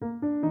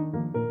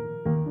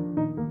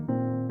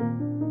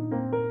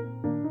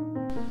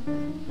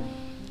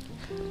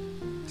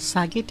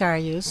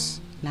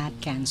Sagittarius, not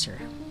Cancer.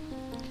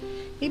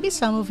 Maybe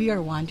some of you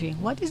are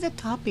wondering what is the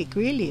topic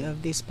really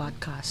of this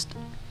podcast?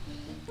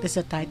 Does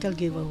the title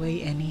give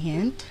away any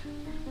hint?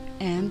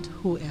 And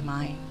who am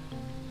I?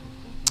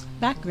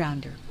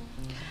 Backgrounder.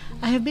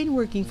 I have been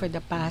working for the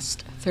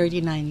past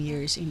 39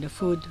 years in the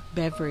food,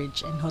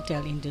 beverage, and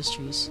hotel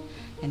industries.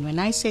 And when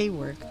I say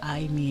work,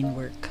 I mean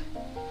work.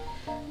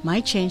 My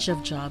change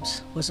of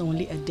jobs was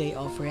only a day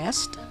of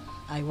rest.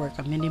 I work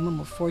a minimum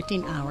of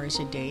 14 hours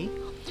a day.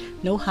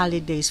 No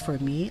holidays for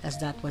me, as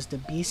that was the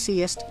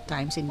busiest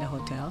times in the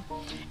hotel,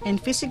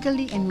 and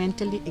physically and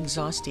mentally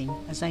exhausting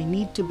as I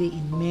need to be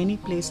in many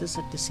places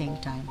at the same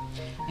time,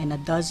 and a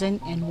dozen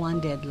and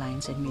one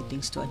deadlines and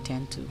meetings to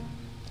attend to.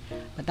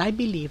 But I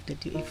believe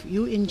that if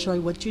you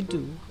enjoy what you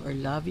do or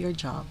love your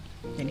job,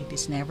 then it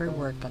is never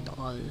work at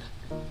all.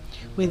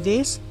 With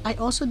this, I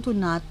also do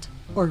not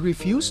or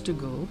refuse to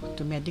go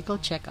to medical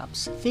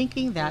checkups,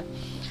 thinking that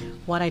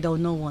what I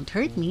don't know won't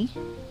hurt me,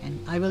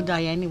 and I will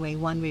die anyway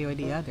one way or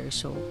the other,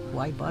 so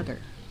why bother?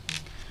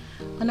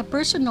 On a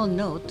personal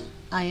note,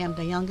 I am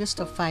the youngest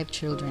of 5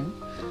 children.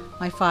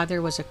 My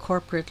father was a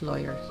corporate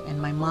lawyer,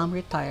 and my mom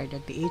retired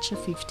at the age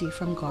of 50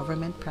 from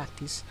government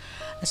practice,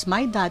 as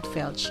my dad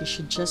felt she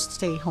should just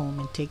stay home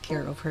and take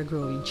care of her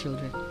growing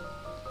children.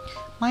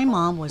 My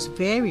mom was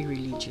very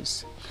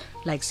religious,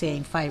 like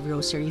saying 5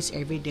 rosaries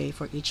every day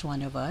for each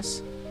one of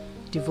us,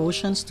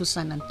 devotions to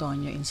San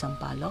Antonio in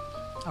Sampaloc,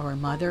 our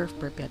Mother of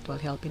Perpetual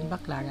Help in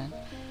Baclaran,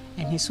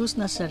 and Jesus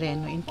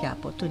Nazareno in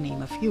Quiapo, to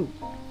name a few.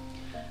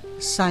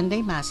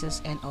 Sunday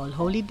masses and all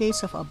holy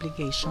days of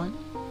obligation,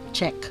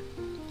 check.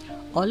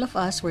 All of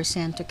us were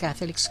sent to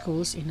Catholic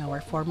schools in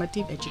our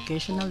formative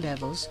educational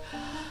levels,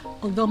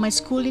 although my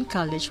school in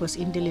college was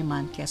in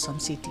Diliman,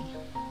 Quezon City.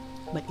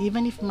 But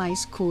even if my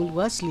school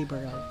was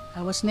liberal,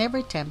 I was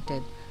never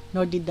tempted,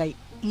 nor did I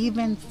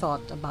even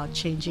thought about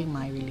changing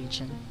my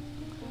religion.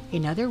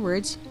 In other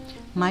words,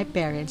 my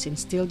parents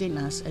instilled in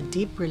us a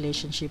deep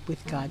relationship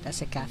with God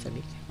as a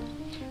Catholic.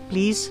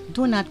 Please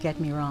do not get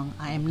me wrong,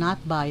 I am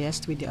not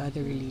biased with the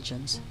other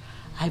religions.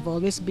 I've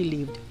always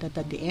believed that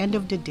at the end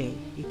of the day,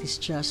 it is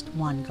just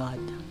one God.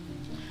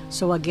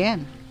 So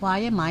again, why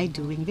am I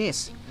doing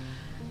this?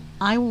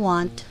 I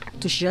want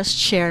to just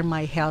share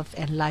my health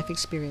and life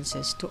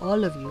experiences to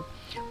all of you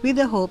with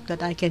the hope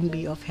that I can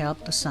be of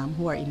help to some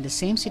who are in the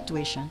same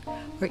situation,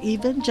 or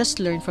even just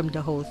learn from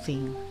the whole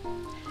thing.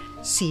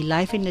 See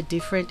life in a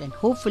different and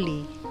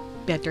hopefully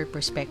better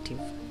perspective.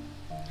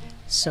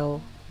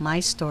 So, my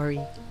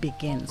story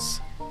begins.